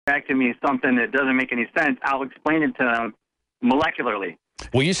back to me something that doesn't make any sense, I'll explain it to them molecularly.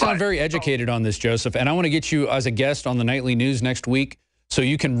 Well, you sound very educated on this, Joseph, and I want to get you as a guest on the Nightly News next week so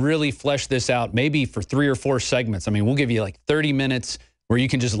you can really flesh this out, maybe for 3 or 4 segments. I mean, we'll give you like 30 minutes where you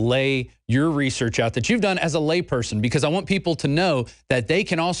can just lay your research out that you've done as a layperson, because I want people to know that they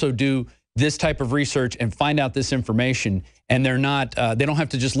can also do this type of research and find out this information, and they're not, they don't have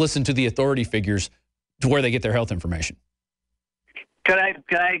to just listen to the authority figures to where they get their health information. Could I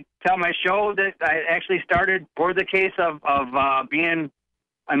tell my show that I actually started for the case of being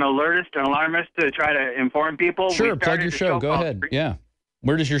an alertist, an alarmist to try to inform people? Sure, plug your show. Go ahead. Yeah.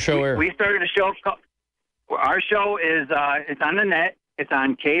 Where does your show air? We started a show called, our show is, it's on the net. It's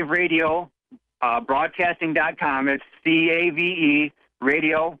on Cave Radio, broadcasting.com. It's CAVE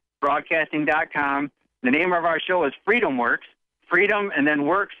Radio broadcasting.com. The name of our show is Freedom Works. Freedom and then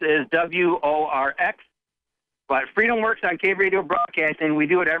Works is WORX. But Freedom Works on Cave Radio Broadcasting. We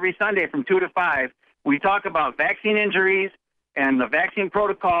do it every Sunday from 2 to 5. We talk about vaccine injuries and the vaccine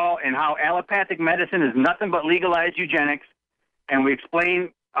protocol and how allopathic medicine is nothing but legalized eugenics. And we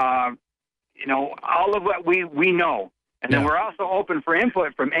explain, you know, all of what we know. And then we're also open for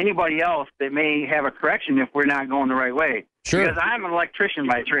input from anybody else that may have a correction if we're not going the right way. Sure. Because I'm an electrician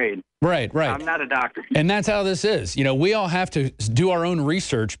by trade. Right, right. I'm not a doctor. And that's how this is. You know, we all have to do our own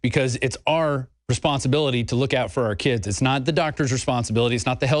research because it's our responsibility to look out for our kids. It's not the doctor's responsibility. It's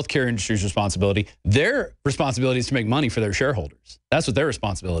not the healthcare industry's responsibility. Their responsibility is to make money for their shareholders. That's what their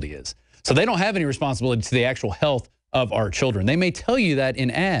responsibility is. So they don't have any responsibility to the actual health of our children. They may tell you that in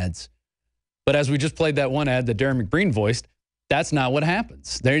ads, but as we just played that one ad that Darren McBreen voiced, that's not what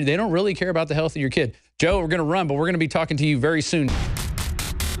happens. They don't really care about the health of your kid. Joe, we're going to run, but we're going to be talking to you very soon.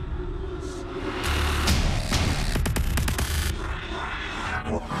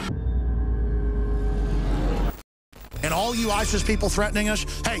 And all you ISIS people threatening us,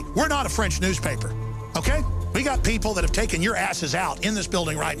 hey, we're not a French newspaper, okay? We got people that have taken your asses out in this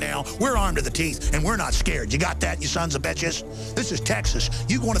building right now. We're armed to the teeth, and we're not scared. You got that, you sons of bitches? This is Texas.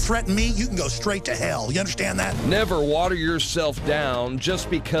 You want to threaten me, you can go straight to hell. You understand that? Never water yourself down just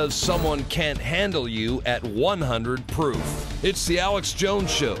because someone can't handle you at 100 proof. It's the Alex Jones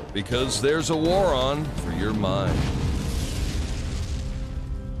Show, because there's a war on for your mind.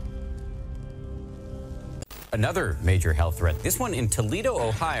 Another major health threat, this one in Toledo,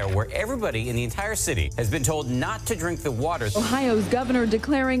 Ohio, where everybody in the entire city has been told not to drink the water. Ohio's governor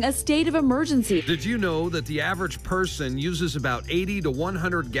declaring a state of emergency. Did you know that the average person uses about 80 to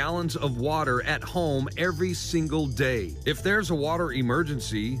 100 gallons of water at home every single day? If there's a water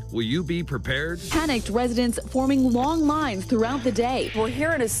emergency, will you be prepared? Panicked residents forming long lines throughout the day. We're here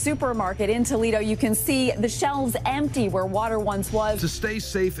at a supermarket in Toledo. You can see the shelves empty where water once was. To stay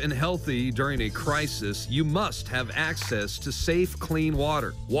safe and healthy during a crisis, you must have access to safe, clean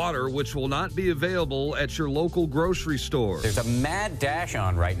water. Water which will not be available at your local grocery store. There's a mad dash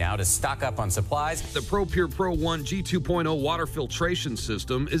on right now to stock up on supplies. The ProPure Pro 1 G2.0 water filtration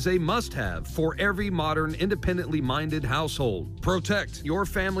system is a must-have for every modern, independently minded household. Protect your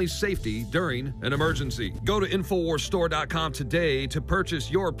family's safety during an emergency. Go to InfoWarsStore.com today to purchase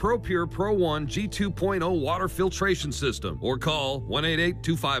your ProPure Pro 1 G2.0 water filtration system or call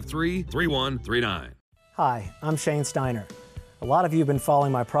 1-888-253-3139. Hi, I'm Shane Steiner. A lot of you have been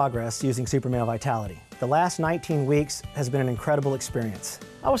following my progress using Super Male Vitality. The last 19 weeks has been an incredible experience.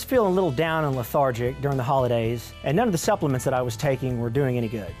 I was feeling a little down and lethargic during the holidays, and none of the supplements that I was taking were doing any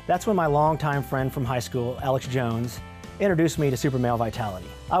good. That's when my longtime friend from high school, Alex Jones, introduced me to Super Male Vitality.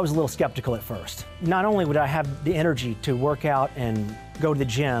 I was a little skeptical at first. Not only would I have the energy to work out and go to the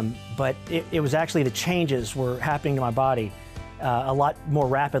gym, but it was actually the changes were happening to my body a lot more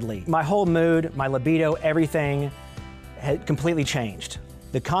rapidly. My whole mood, my libido, everything had completely changed.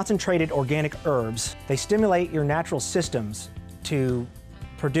 The concentrated organic herbs, they stimulate your natural systems to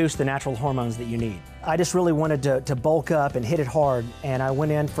produce the natural hormones that you need. I just really wanted to bulk up and hit it hard, and I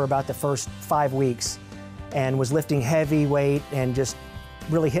went in for about the first 5 weeks and was lifting heavy weight and just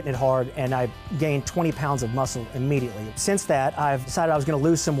really hitting it hard, and I gained 20 pounds of muscle immediately. Since that, I've decided I was going to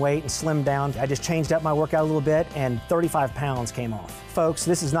lose some weight and slim down. I just changed up my workout a little bit, and 35 pounds came off. Folks,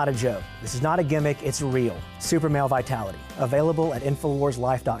 this is not a joke. This is not a gimmick, it's real. Super Male Vitality, available at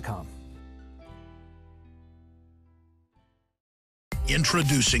InfoWarsLife.com.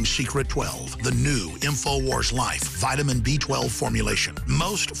 Introducing Secret 12, the new INFOWARS Life vitamin B12 formulation.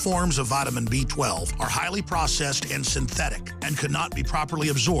 Most forms of vitamin B12 are highly processed and synthetic and could not be properly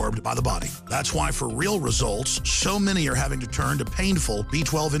absorbed by the body. That's why for real results, so many are having to turn to painful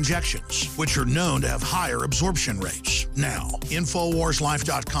B12 injections, which are known to have higher absorption rates. Now,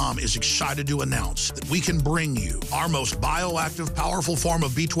 InfoWarsLife.com is excited to announce that we can bring you our most bioactive, powerful form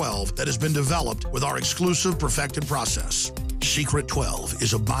of B12 that has been developed with our exclusive perfected process. Secret 12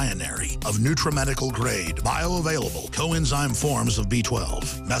 is a binary of nutramedical grade, bioavailable coenzyme forms of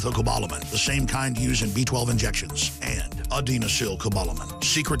B12, methylcobalamin, the same kind used in B12 injections, and adenosylcobalamin.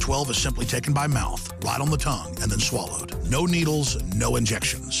 Secret 12 is simply taken by mouth, right on the tongue, and then swallowed. No needles, no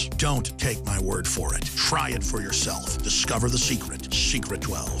injections. Don't take my word for it. Try it for yourself. Discover the secret. Secret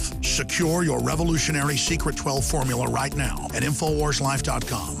 12. Secure your revolutionary Secret 12 formula right now at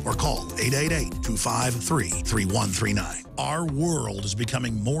InfoWarsLife.com or call 888-253-3139. Our world is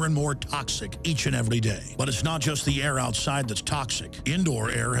becoming more and more toxic each and every day. But it's not just the air outside that's toxic.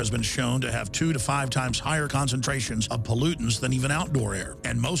 Indoor air has been shown to have 2 to 5 times higher concentrations of pollutants than even outdoor air.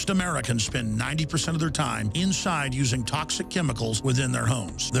 And most Americans spend 90% of their time inside using toxic chemicals within their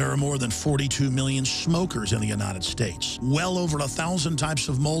homes. There are more than 42 million smokers in the United States. Well over 1,000 types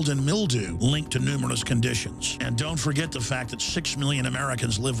of mold and mildew linked to numerous conditions. And don't forget the fact that 6 million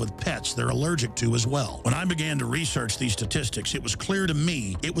Americans live with pets they're allergic to as well. When I began to research these statistics, it was clear to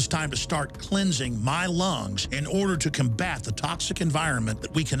me it was time to start cleansing my lungs in order to combat the toxic environment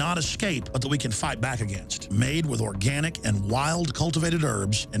that we cannot escape, but that we can fight back against. Made with organic and wild cultivated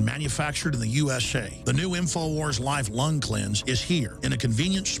herbs and manufactured in the USA, the new InfoWars Life Lung Cleanse is here in a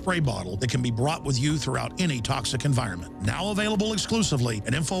convenient spray bottle that can be brought with you throughout any toxic environment. Now available exclusively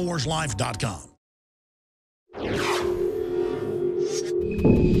at InfoWarsLife.com.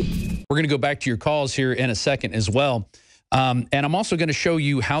 We're going to go back to your calls here in a second as well. And I'm also going to show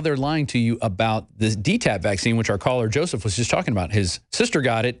you how they're lying to you about the DTaP vaccine, which our caller Joseph was just talking about. His sister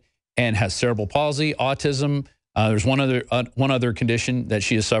got it and has cerebral palsy, autism. There's one other condition that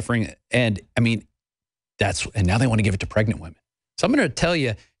she is suffering. And I mean, and now they want to give it to pregnant women. So I'm going to tell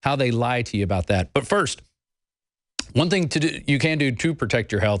you how they lie to you about that. But first, one thing you can do to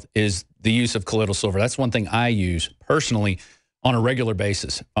protect your health is the use of colloidal silver. That's one thing I use personally on a regular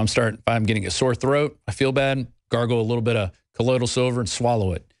basis. If I'm getting a sore throat, I feel bad, gargle a little bit of colloidal silver and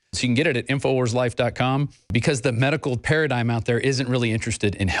swallow it. So you can get it at InfoWarsLife.com because the medical paradigm out there isn't really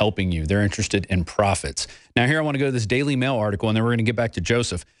interested in helping you. They're interested in profits. Now here I want to go to this Daily Mail article, and then we're going to get back to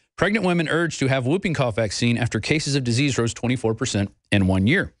Joseph. Pregnant women urged to have whooping cough vaccine after cases of disease rose 24% in 1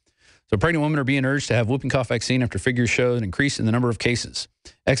 year. So pregnant women are being urged to have whooping cough vaccine after figures show an increase in the number of cases.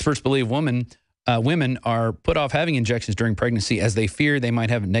 Experts believe women are put off having injections during pregnancy as they fear they might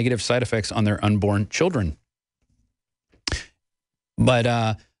have negative side effects on their unborn children.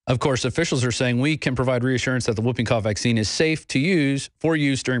 But, of course, officials are saying we can provide reassurance that the whooping cough vaccine is safe to use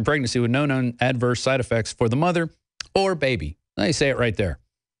during pregnancy with no known adverse side effects for the mother or baby. They say it right there,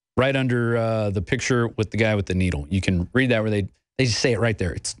 right under the picture with the guy with the needle. You can read that where they just say it right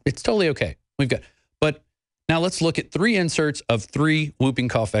there. It's totally okay. But now let's look at 3 inserts of 3 whooping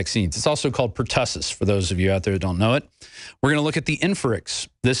cough vaccines. It's also called pertussis for those of you out there that don't know it. We're going to look at the Infrix.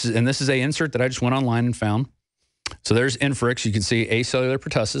 This is an insert that I just went online and found. So there's Infrix. You can see acellular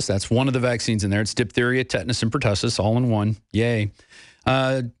pertussis. That's one of the vaccines in there. It's diphtheria, tetanus, and pertussis all in one. Yay.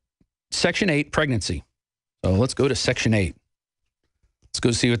 Section 8, pregnancy. So let's go to Section 8. Let's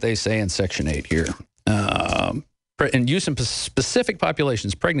go see what they say in Section 8 here. And use in specific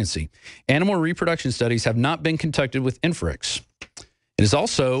populations, pregnancy. Animal reproduction studies have not been conducted with Infrix. It is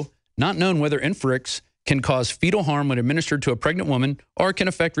also not known whether Infrix can cause fetal harm when administered to a pregnant woman or can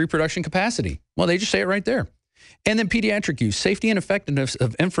affect reproduction capacity. Well, they just say it right there. And then pediatric use. Safety and effectiveness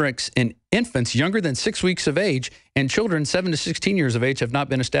of Infrix in infants younger than 6 weeks of age and children 7 to 16 years of age have not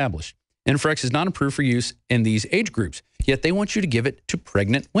been established. Infrix is not approved for use in these age groups, yet they want you to give it to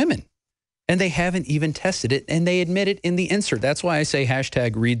pregnant women. And they haven't even tested it, and they admit it in the insert. That's why I say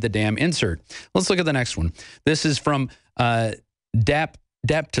hashtag read the damn insert. Let's look at the next one. This is from Daptocil.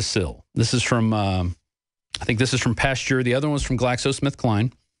 This is from, I think this is from Pasteur. The other one's from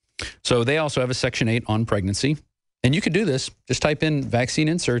GlaxoSmithKline. So they also have a Section 8 on pregnancy. And you could do this. Just type in vaccine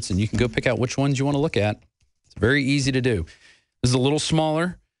inserts, and you can go pick out which ones you want to look at. It's very easy to do. This is a little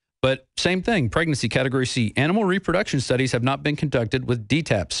smaller, but same thing. Pregnancy, Category C. Animal reproduction studies have not been conducted with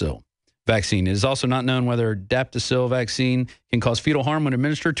Daptocil vaccine. It is also not known whether Daptocil vaccine can cause fetal harm when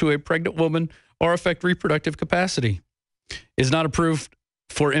administered to a pregnant woman or affect reproductive capacity. It is not approved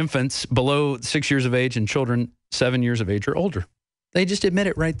for infants below 6 years of age and children 7 years of age or older. They just admit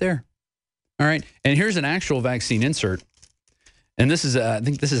it right there. All right. And here's an actual vaccine insert. And this is, I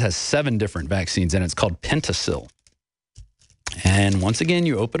think this has 7 different vaccines in it. It's called Pentacil. And once again,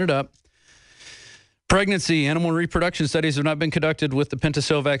 you open it up. Pregnancy, animal reproduction studies have not been conducted with the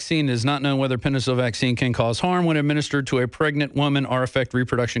Pentacil vaccine. It is not known whether Pentacil vaccine can cause harm when administered to a pregnant woman or affect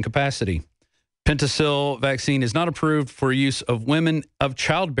reproduction capacity. Pentacil vaccine is not approved for use of women of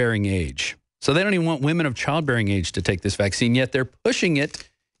childbearing age. So they don't even want women of childbearing age to take this vaccine, yet they're pushing it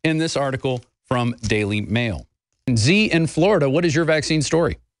in this article from Daily Mail. Z in Florida, what is your vaccine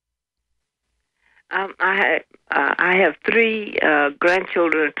story? I have 3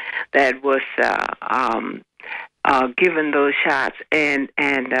 grandchildren that was given those shots, and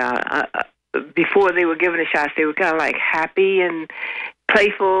before they were given the shots, they were kind of like happy and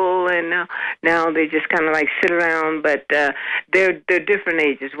playful, and now they just kind of like sit around. But they're different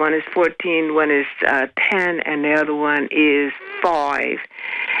ages. One is 14, one is 10, and the other one is 5.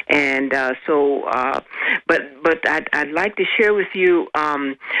 And but I'd like to share with you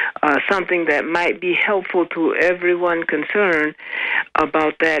something that might be helpful to everyone concerned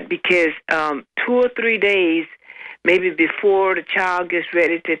about that, because 2 or 3 days maybe before the child gets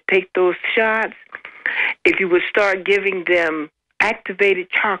ready to take those shots, if you would start giving them activated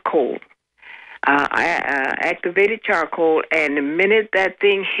charcoal, and the minute that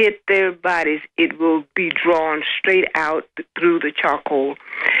thing hit their bodies, it will be drawn straight out through the charcoal.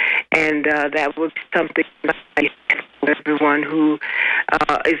 And that was something nice for everyone who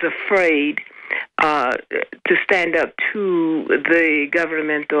is afraid to stand up to the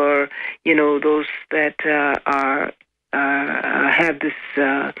government, or, you know, those that have this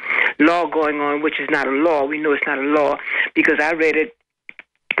law going on, which is not a law. We know it's not a law because I read it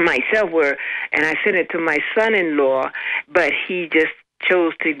myself, and I sent it to my son-in-law, but he just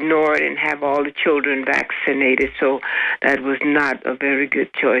chose to ignore it and have all the children vaccinated. So that was not a very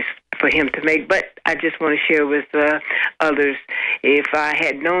good choice for him to make. But I just want to share with others, if I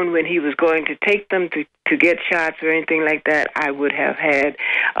had known when he was going to take them to get shots or anything like that, I would have had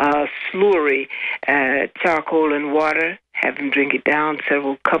slurry, charcoal and water, have them drink it down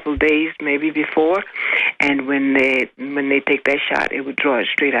couple days maybe before, and when they take that shot, it would draw it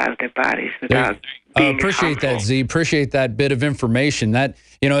straight out of their bodies without being appreciate harmful. that, Z. Appreciate that bit of information. That,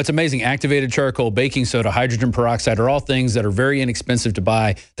 you know, it's amazing. Activated charcoal, baking soda, hydrogen peroxide are all things that are very inexpensive to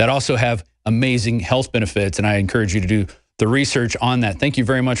buy that also have amazing health benefits, and I encourage you to do the research on that. Thank you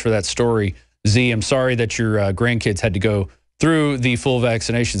very much for that story, Z. I'm sorry that your grandkids had to go through the full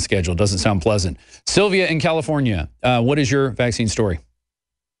vaccination schedule. Doesn't sound pleasant. Sylvia in California, what is your vaccine story?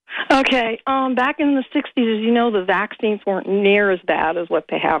 Okay, back in the 60s, as you know, the vaccines weren't near as bad as what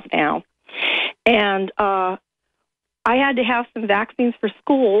they have now. And I had to have some vaccines for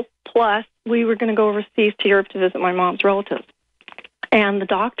school, plus we were going to go overseas to Europe to visit my mom's relatives. And the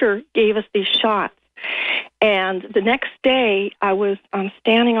doctor gave us these shots. And the next day, I was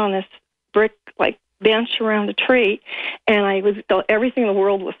standing on this brick, like, bench around a tree, and everything in the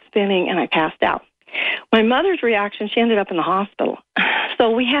world was spinning, and I passed out. My mother's reaction, she ended up in the hospital. So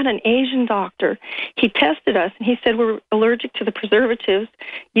we had an Asian doctor. He tested us, and he said we're allergic to the preservatives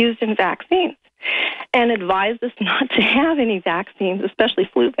used in vaccines, and advised us not to have any vaccines, especially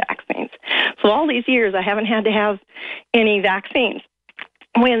flu vaccines. So all these years, I haven't had to have any vaccines.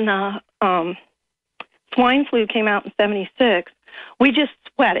 When swine flu came out in '76, we just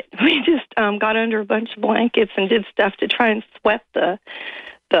sweated. We just got under a bunch of blankets and did stuff to try and sweat the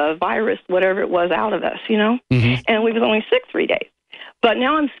virus, whatever it was, out of us, you know? Mm-hmm. And we was only sick 3 days. But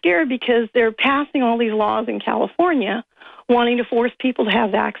now I'm scared because they're passing all these laws in California wanting to force people to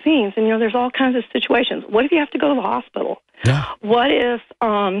have vaccines. And, you know, there's all kinds of situations. What if you have to go to the hospital? Yeah. What if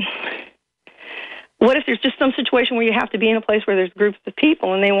there's just some situation where you have to be in a place where there's groups of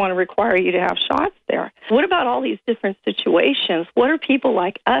people and they want to require you to have shots there? What about all these different situations? What are people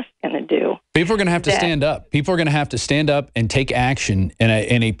like us going to do? People are going to have to stand up. People are going to have to stand up and take action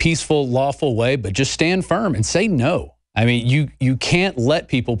in a peaceful, lawful way, but just stand firm and say no. I mean, you can't let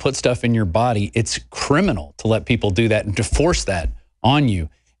people put stuff in your body. It's criminal to let people do that and to force that on you.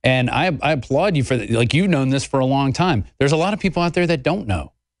 And I applaud you for that. Like, you've known this for a long time. There's a lot of people out there that don't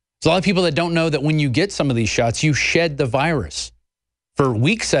know. There's a lot of people that don't know that when you get some of these shots, you shed the virus for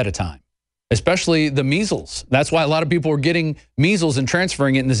weeks at a time, especially the measles. That's why a lot of people were getting measles and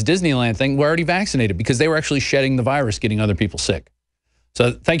transferring it in this Disneyland thing. We're already vaccinated because they were actually shedding the virus, getting other people sick.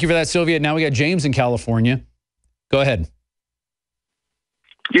 So thank you for that, Sylvia. Now we got James in California. Go ahead.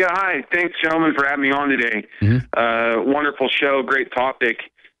 Yeah, hi. Thanks, gentlemen, for having me on today. Mm-hmm. Wonderful show, great topic.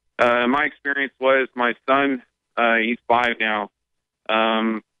 My experience was my son, he's 5 now.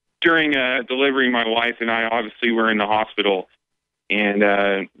 During delivery, my wife and I obviously were in the hospital, and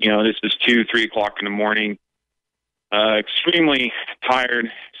you know, this is 2, 3 o'clock in the morning. extremely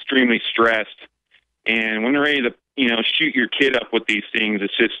tired, extremely stressed. And when they're ready to, shoot your kid up with these things,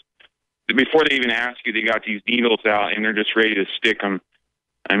 it's just, before they even ask you, they got these needles out and they're just ready to stick them.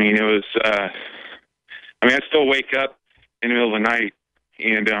 I mean, it was, I still wake up in the middle of the night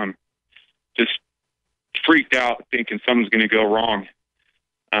and just freaked out thinking something's going to go wrong.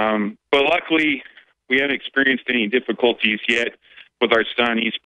 But luckily, we haven't experienced any difficulties yet with our son. He's